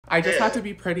I just have to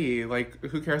be pretty. Like,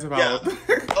 who cares about... Yeah.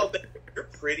 Oh, but if you're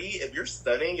pretty, if you're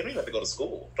stunning, you don't even have to go to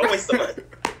school. Don't waste the money.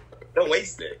 Don't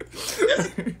waste it.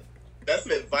 That's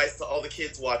some advice to all the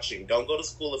kids watching. Don't go to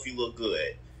school if you look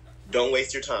good. Don't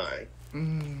waste your time.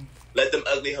 Let them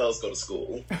ugly hoes go to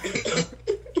school.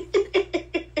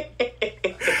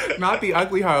 Not the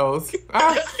ugly hoes.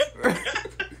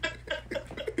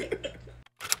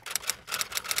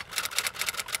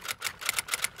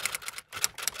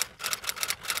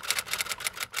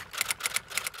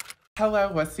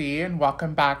 Hello, Wussy, and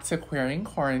welcome back to Queering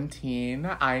Quarantine.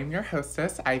 I am your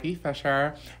hostess, Ivy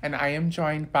Fischer, and I am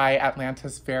joined by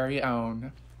Atlanta's very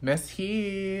own, Miss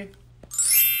He.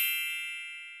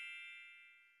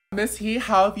 Miss He,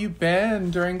 how have you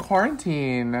been during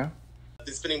quarantine? I've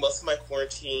been spending most of my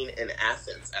quarantine in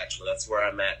Athens, actually. That's where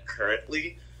I'm at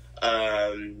currently.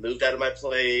 Moved out of my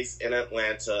place in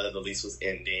Atlanta. The lease was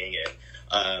ending.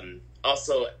 And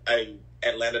also,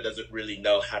 Atlanta doesn't really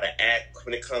know how to act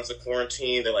when it comes to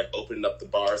quarantine. They're like opening up the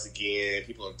bars again.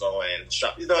 People are going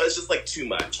shop. You know, it's just like too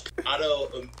much. I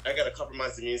got a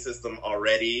compromised immune system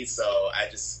already, so I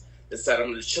just decided I'm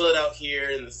going to chill it out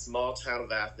here in the small town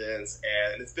of Athens,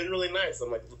 and it's been really nice. I'm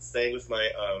like staying with my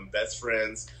best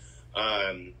friends,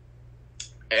 and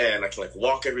I can like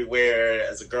walk everywhere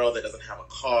as a girl that doesn't have a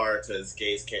car because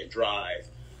gays can't drive.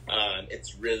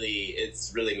 It's really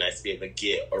nice to be able to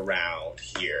get around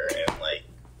here and like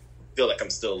feel like I'm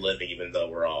still living even though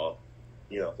we're all,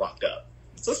 locked up.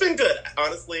 So it's been good.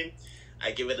 Honestly,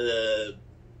 I give it a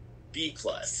B+.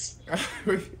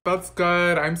 That's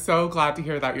good. I'm so glad to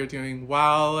hear that you're doing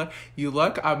well. You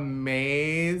look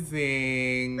amazing.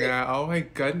 Oh my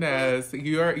goodness.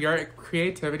 Your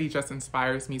creativity just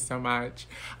inspires me so much.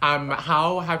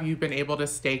 How have you been able to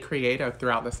stay creative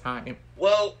throughout this time?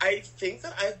 Well, I think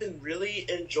that I've been really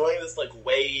enjoying this like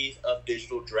wave of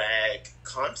digital drag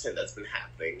content that's been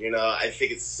happening. I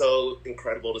think it's so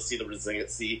incredible to see the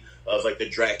resiliency of like the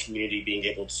drag community being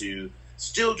able to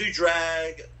still do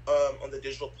drag on the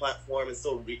digital platform and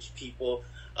still reach people.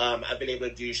 I've been able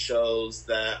to do shows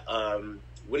that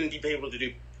wouldn't be able to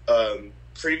do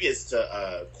previous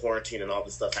to quarantine and all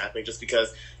this stuff happening just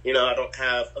because, I don't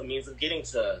have a means of getting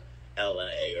to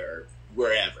LA or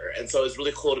wherever. And so it's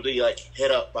really cool to be like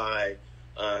hit up by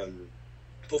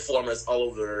performers all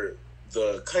over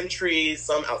the country,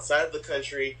 some outside of the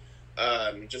country,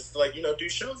 just to like, do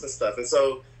shows and stuff. And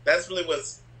so that's really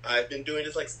what's I've been doing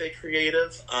is like stay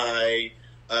creative.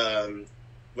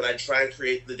 When I try and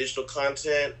create the digital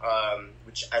content,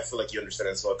 which I feel like you understand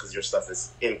as well because your stuff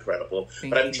is incredible.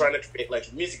 But I'm trying to create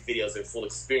like music videos and full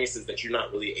experiences that you're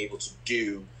not really able to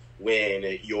do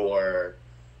when you're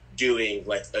doing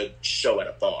like a show at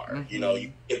a bar.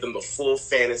 You give them the full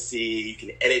fantasy. You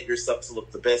can edit yourself to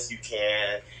look the best you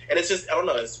can, and it's just I don't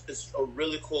know. It's a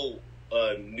really cool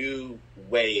new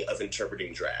way of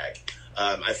interpreting drag.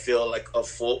 I feel like a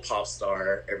full pop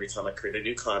star every time I create a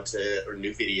new content or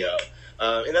new video.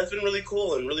 And that's been really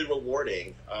cool and really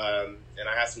rewarding. And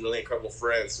I have some really incredible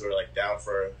friends who are like down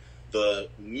for the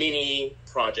mini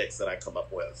projects that I come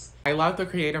up with. I love the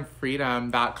creative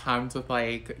freedom that comes with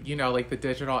like, like the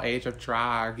digital age of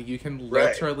drag. You can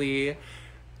literally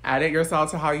edit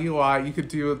yourself to how you want. You could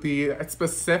do the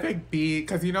specific beat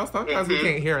because sometimes we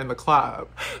can't hear in the club.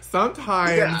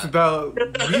 Sometimes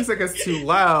the music is too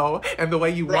low, and the way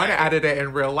you want to edit it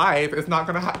in real life is not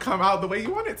going to come out the way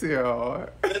you want it to.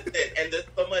 Listen, and there's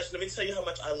so much. Let me tell you how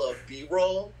much I love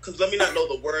B-roll because let me not know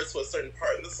the words to a certain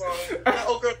part in the song.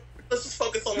 Oh, girl, let's just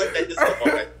focus on like that disco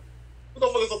part. We're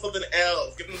gonna focus on something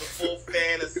else. Give them the full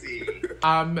fantasy.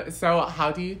 So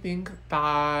how do you think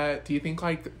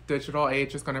like digital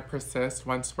age is gonna persist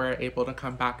once we're able to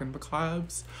come back in the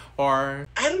clubs? Or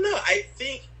I don't know. I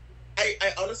think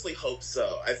I honestly hope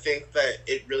so. I think that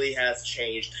it really has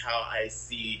changed how I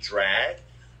see drag.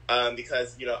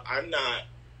 Because, I'm not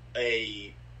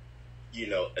a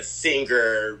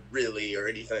singer really or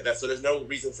anything like that. So there's no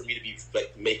reason for me to be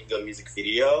like making a music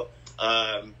video.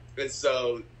 And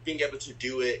so being able to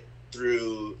do it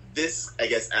through this, I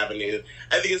guess, avenue,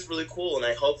 I think it's really cool. And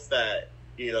I hope that,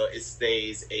 it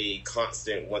stays a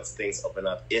constant once things open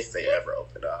up, if they ever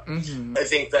open up. I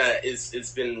think that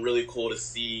it's been really cool to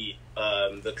see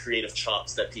the creative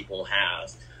chops that people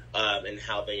have and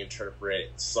how they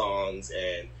interpret songs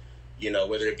and,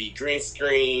 whether it be green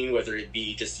screen, whether it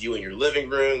be just you in your living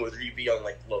room, whether you be on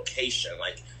like location,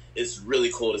 like it's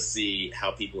really cool to see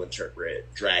how people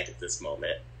interpret drag at this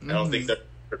moment. I don't think there's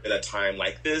been a time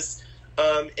like this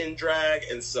in drag,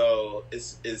 and so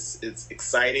it's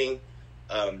exciting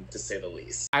to say the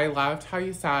least. I loved how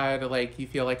you said like you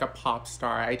feel like a pop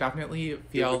star. I definitely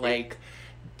feel like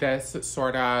this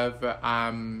sort of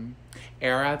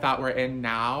era that we're in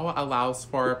now allows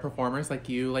for performers like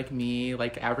you, like me,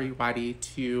 like everybody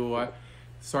to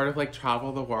sort of like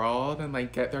travel the world and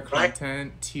like get their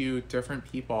content to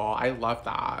different people. I love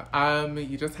that.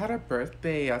 You just had a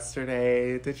birthday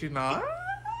yesterday, did you not?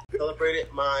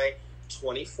 Celebrated my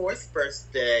 24th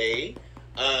birthday.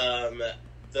 I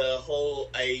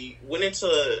went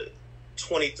into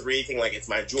 23 thinking like it's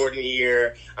my Jordan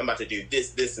year. I'm about to do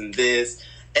this, this, and this.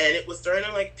 And it was starting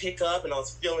to like pick up and I was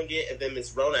feeling it, and then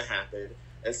Miss Rona happened.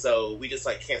 And so we just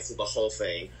like canceled the whole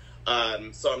thing.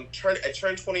 So I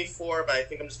turned 24, but I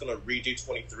think I'm just going to redo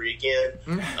 23 again.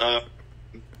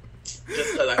 Just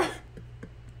because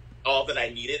all that I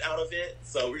needed out of it.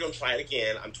 So we're going to try it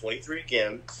again. I'm 23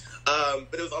 again. But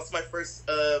it was also my first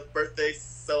birthday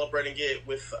celebrating it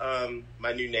with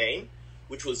my new name,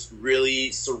 which was really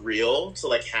surreal to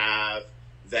like have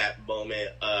that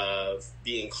moment of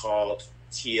being called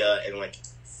Tia and like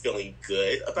feeling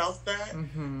good about that.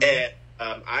 And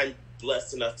I'm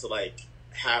blessed enough to like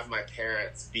have my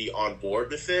parents be on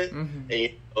board with it and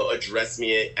address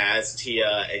me as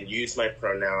Tia and use my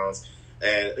pronouns.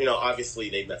 And obviously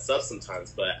they mess up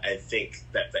sometimes, but I think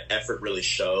that the effort really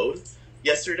showed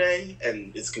yesterday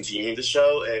and is continuing to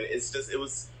show. And it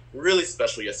was really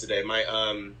special yesterday.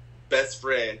 My best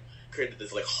friend created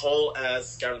this like whole ass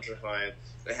scavenger hunt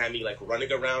that had me like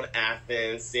running around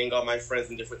Athens, seeing all my friends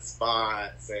in different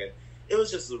spots, and it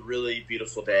was just a really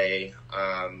beautiful day.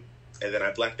 And then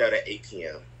I blacked out at 8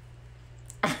 p.m.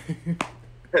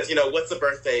 Because, what's a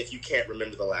birthday if you can't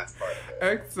remember the last part of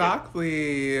it?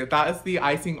 Exactly. Yeah. That is the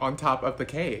icing on top of the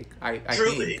cake, I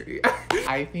Truly. think.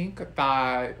 I think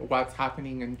that what's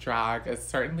happening in drag is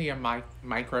certainly a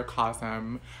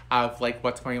microcosm of, like,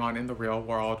 what's going on in the real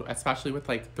world, especially with,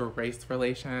 like, the race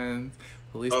relations,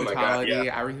 police brutality,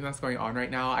 everything that's going on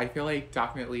right now. I feel like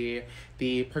definitely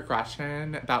the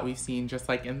progression that we've seen just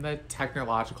like in the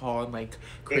technological and like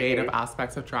creative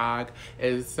aspects of drag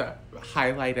is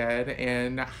highlighted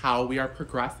in how we are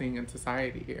progressing in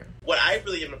society. What I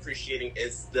really am appreciating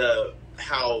is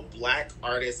how Black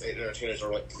artists and entertainers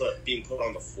are like being put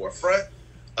on the forefront,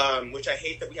 which I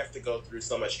hate that we have to go through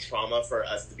so much trauma for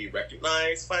us to be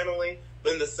recognized finally,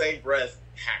 but in the same breath,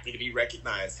 happy to be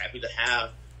recognized, happy to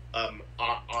have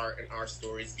our art and our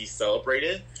stories be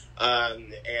celebrated.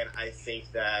 And I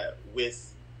think that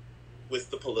with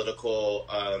the political,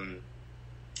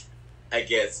 I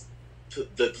guess,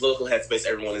 the political headspace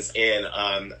everyone is in,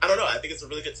 I don't know, I think it's a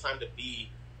really good time to be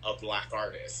a Black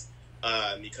artist,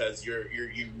 because your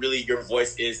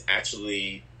voice is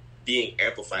actually being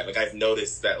amplified. Like, I've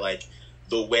noticed that, like,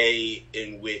 the way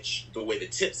the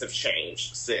tips have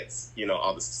changed since,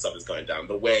 all this stuff is going down,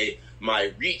 the way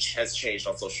my reach has changed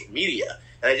on social media.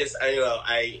 And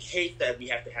I hate that we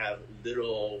have to have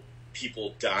literal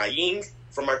people dying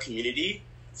from our community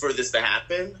for this to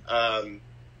happen.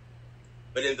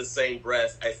 But in the same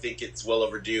breath, I think it's well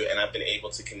overdue, and I've been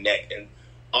able to connect and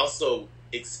also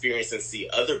experience and see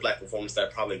other Black performers that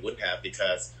I probably wouldn't have,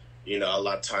 because, a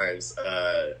lot of times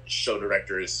show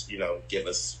directors, give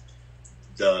us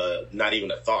not even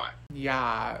a thought.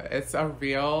 Yeah, it's a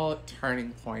real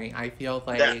turning point. I feel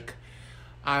like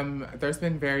there's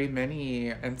been very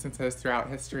many instances throughout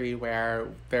history where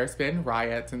there's been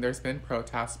riots and there's been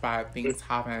protests, but things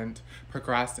haven't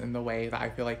progressed in the way that I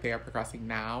feel like they are progressing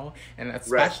now. And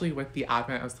especially with the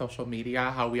advent of social media,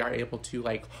 how we are able to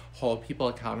like hold people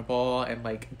accountable and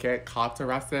like get cops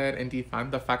arrested and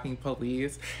defund the fucking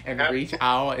police and reach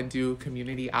out and do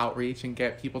community outreach and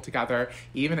get people together,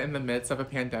 even in the midst of a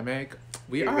pandemic.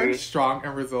 We are strong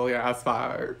and resilient as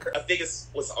fuck. I think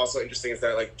what's also interesting is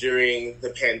that, like, during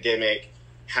the pandemic,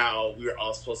 how we were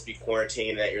all supposed to be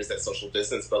quarantined, that there's that social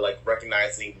distance, but like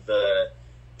recognizing the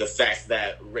fact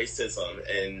that racism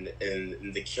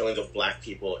and the killing of Black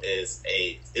people is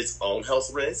its own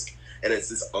health risk, and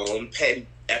it's its own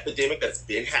epidemic that's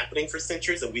been happening for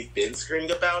centuries, and we've been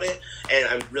screaming about it. And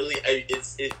I'm really,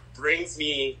 it brings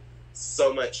me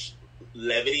so much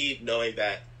levity knowing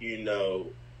that,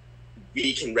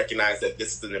 we can recognize that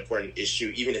this is an important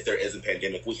issue. Even if there is a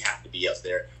pandemic, we have to be up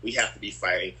there. We have to be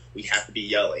fighting. We have to be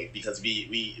yelling, because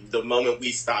the moment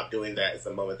we stop doing that is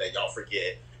the moment that y'all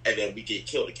forget, and then we get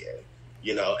killed again,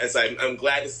 And so I'm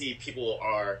glad to see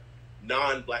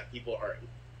non-Black people are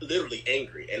literally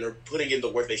angry and are putting in the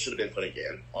work they should have been putting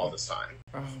in all this time.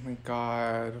 Oh my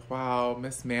God. Wow.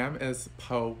 Miss Ma'am is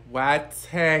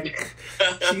poetic.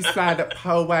 She said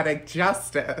poetic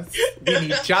justice. We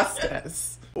need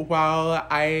justice. Well,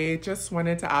 I just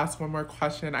wanted to ask one more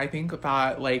question. I think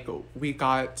that, like, we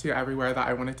got to everywhere that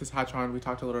I wanted to touch on. We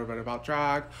talked a little bit about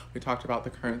drag. We talked about the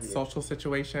current social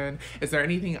situation. Is there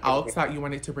anything else that you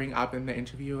wanted to bring up in the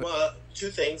interview? Well, two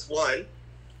things. One,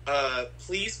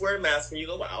 please wear a mask when you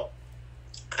go out.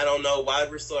 I don't know why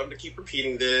we're still having to keep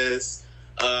repeating this,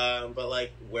 but,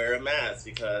 like, wear a mask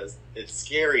because it's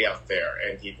scary out there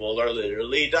and people are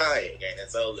literally dying and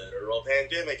it's a literal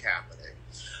pandemic happening.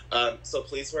 So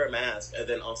please wear a mask, and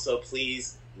then also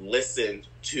please listen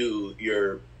to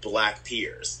your Black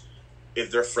peers. If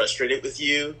they're frustrated with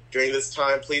you during this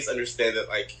time, please understand that,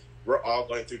 like, we're all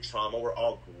going through trauma. We're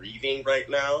all grieving right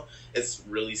now. It's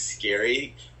really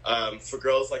scary. For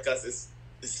girls like us, it's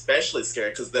especially scary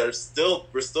because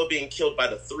we're still being killed by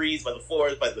the 3s, by the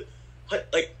 4s,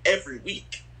 like every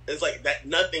week. It's like that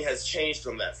nothing has changed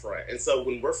on that front. And so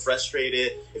when we're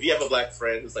frustrated, if you have a Black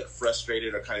friend who's like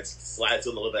frustrated or kind of slides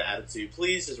with a little bit of attitude,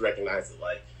 please just recognize that,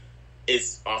 like,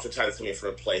 it's oftentimes coming from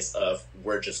a place of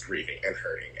we're just grieving and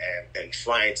hurting and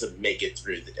trying to make it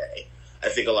through the day. I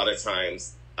think a lot of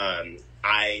times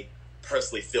I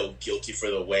personally feel guilty for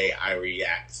the way I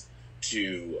react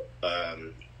to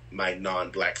my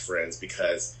non-Black friends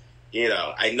because, you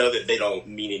know, I know that they don't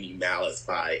mean any malice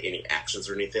by any actions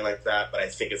or anything like that, but I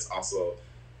think it's also,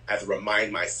 I have to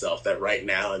remind myself that right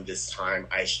now in this time,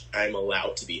 I'm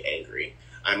allowed to be angry.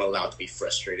 I'm allowed to be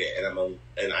frustrated,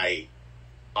 and I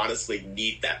honestly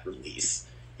need that release,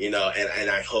 you know, and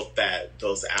I hope that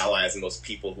those allies and those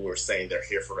people who are saying they're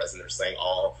here for us and they're saying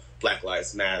all Black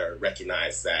Lives Matter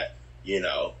recognize that, you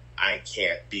know, I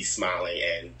can't be smiling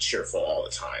and cheerful all the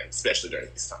time, especially during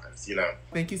these times, you know?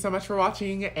 Thank you so much for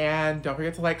watching, and don't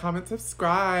forget to like, comment,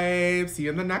 subscribe. See you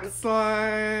in the next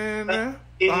one.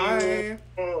 Bye.